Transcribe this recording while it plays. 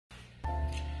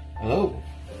Hello,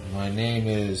 my name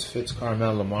is Fitz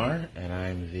Carmel Lamar, and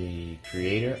I'm the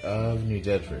creator of New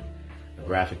Deadford, a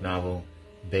graphic novel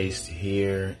based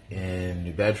here in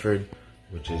New Bedford,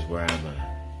 which is where I'm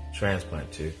a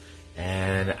transplant to.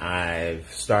 And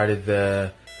I've started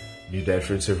the New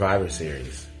Bedford Survivor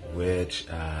Series, which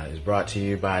is brought to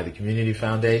you by the Community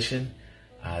Foundation,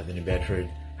 the New Bedford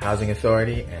Housing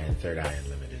Authority, and Third Eye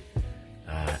Unlimited.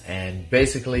 And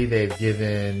basically, they've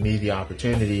given me the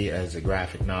opportunity as a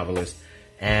graphic novelist,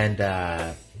 and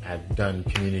I've done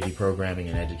community programming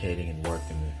and educating and worked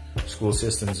in the school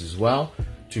systems as well,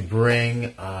 to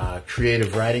bring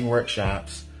creative writing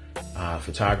workshops,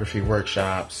 photography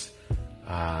workshops,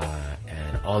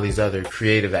 and all these other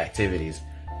creative activities,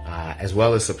 as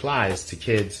well as supplies to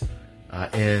kids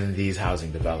in these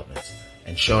housing developments,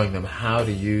 and showing them how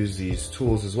to use these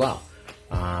tools as well.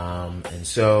 And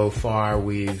so far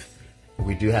we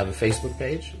do have a Facebook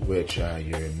page, which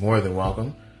you're more than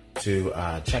welcome to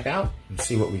check out and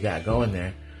see what we got going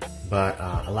there. But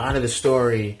a lot of the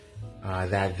story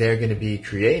that they're going to be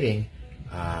creating,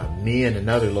 me and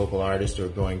another local artist are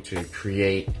going to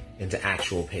create into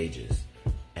actual pages.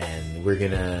 And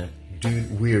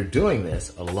we're doing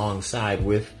this alongside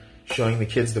with showing the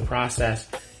kids the process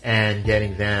and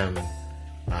getting them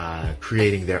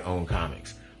creating their own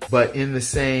comics. But in the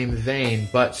same vein,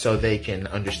 but so they can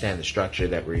understand the structure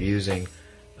that we're using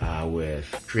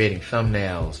with creating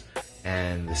thumbnails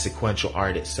and the sequential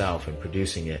art itself, and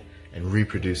producing it and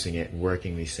reproducing it and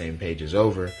working these same pages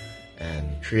over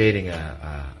and creating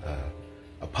a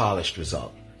polished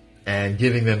result, and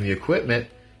giving them the equipment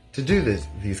to do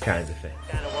these kinds of things.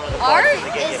 Art is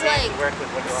like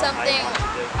something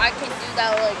I can do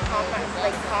that will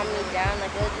calm me down.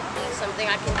 Like it'll just be something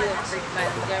I can do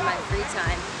during my free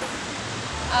time.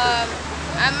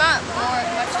 I'm not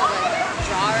much of a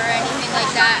drawer or anything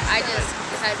like that. I just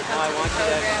decided to come to the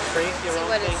program, see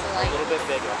what it's like. A little bit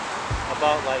bigger.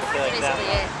 About like basically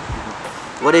that.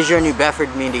 What does your New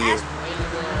Bedford mean to you?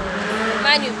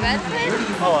 My New Bedford?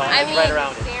 I mean, right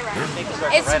around it.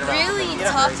 It's really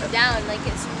tough down. Like,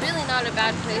 it's really not a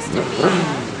bad place to be.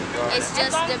 It's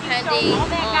just depending on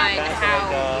how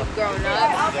you've grown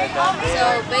up. So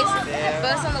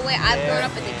based on the way I've grown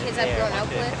up and the kids I've grown up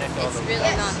with, it's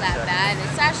really not that bad.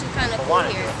 It's actually kind of cool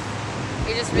here.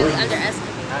 You're just really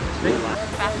underestimating.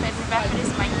 Bedford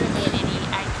is my community.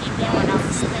 I came here when I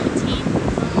was 13,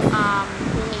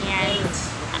 and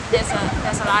there's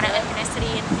a lot of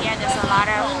ethnicity in here. There's a lot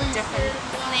of different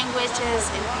languages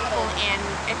and people, and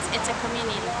it's a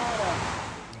community.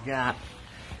 We got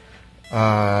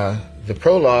the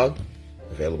prologue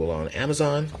available on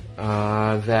Amazon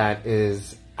that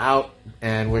is out,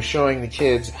 and we're showing the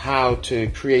kids how to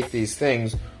create these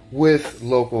things with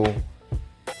local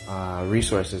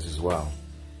resources as well.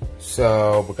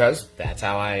 So, because that's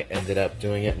how I ended up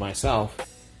doing it myself,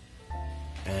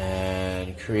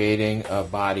 and creating a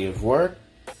body of work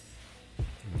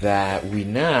that we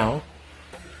now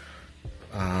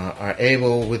are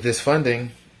able, with this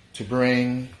funding, to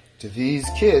bring to these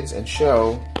kids and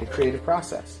show the creative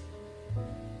process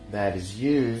that is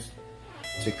used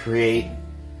to create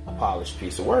a polished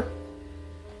piece of work.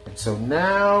 And so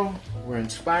now we're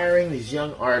inspiring these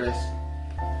young artists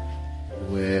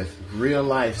with real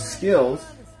life skills,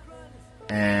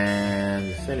 and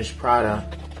the finished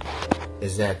product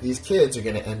is that these kids are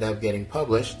going to end up getting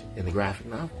published in the graphic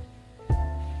novel.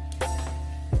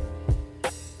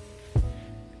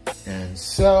 And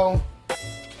so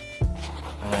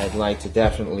I'd like to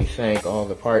definitely thank all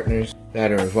the partners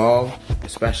that are involved,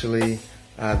 especially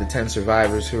the 10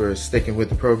 survivors who are sticking with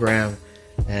the program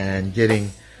and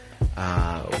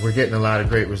we're getting a lot of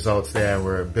great results there.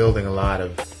 We're building a lot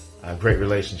of great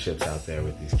relationships out there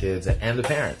with these kids and the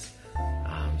parents.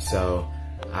 So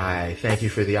I thank you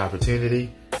for the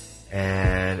opportunity,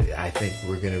 and I think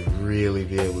we're going to really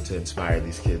be able to inspire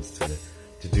these kids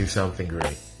to do something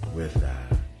great with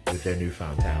their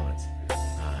newfound talents.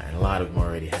 And a lot of them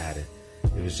already had it.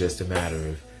 It was just a matter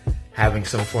of having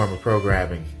some form of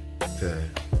programming to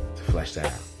flesh that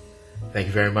out. Thank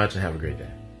you very much, and have a great day.